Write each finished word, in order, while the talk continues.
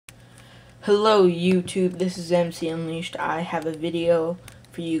Hello YouTube, this is MC Unleashed. I have a video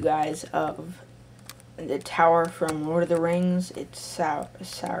for you guys of the tower from Lord of the Rings. It's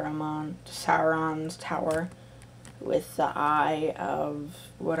Sauron's tower with the eye of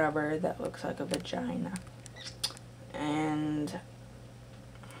whatever that looks like a vagina. And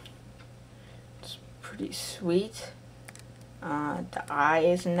it's pretty sweet. The eye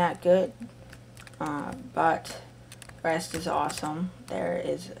isn't that good, but the rest is awesome. There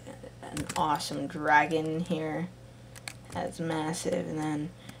is an awesome dragon here that's massive, and then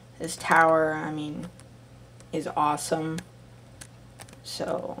this tower, I mean, is awesome.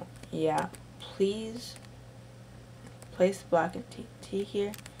 So yeah, please place the block and T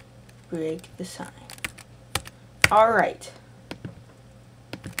here, break the sign. Alright,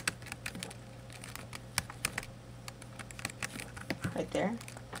 right there.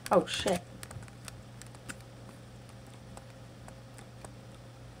 Oh shit.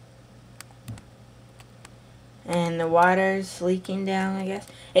 And the water's leaking down, I guess.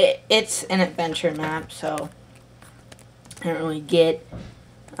 It's an adventure map, so I don't really get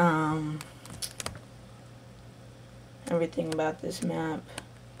everything about this map.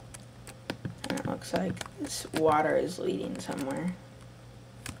 And it looks like this water is leading somewhere.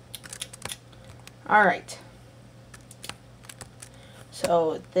 Alright.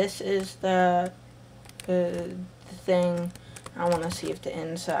 So this is the thing. I want to see if the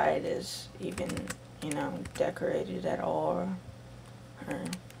inside is even, you know, decorated at all or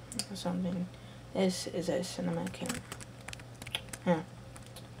something. This is a cinema camera. Yeah.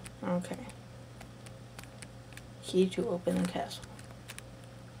 Okay. Key to open the castle.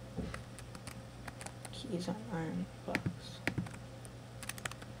 Keys on iron box.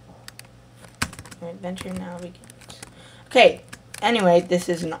 Your adventure now begins. Okay. Anyway, this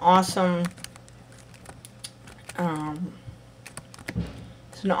is an awesome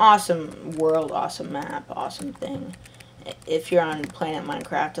it's an awesome world, awesome map, awesome thing. If you're on Planet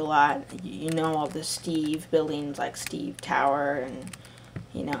Minecraft a lot, you know all the Steve buildings like Steve Tower and,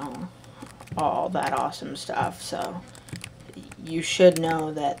 you know, all that awesome stuff. So you should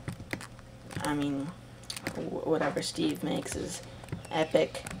know that, I mean, whatever Steve makes is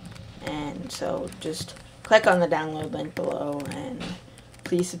epic. And so just click on the download link below and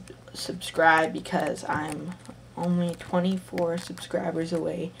please subscribe, because I'm only 24 subscribers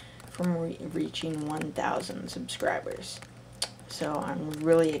away from reaching 1,000 subscribers. So I'm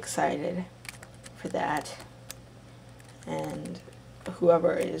really excited for that. And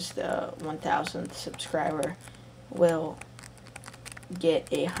whoever is the 1,000th subscriber will get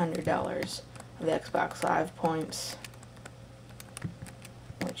 $100 of Xbox Live points,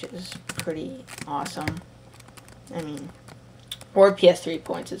 which is pretty awesome. I mean, or PS3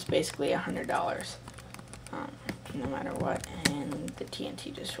 points. It's basically $100, no matter what. And the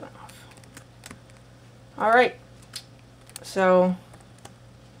TNT just went off. Alright, so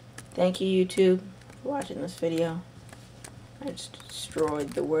thank you YouTube for watching this video. I just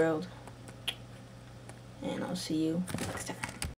destroyed the world, and I'll see you next time.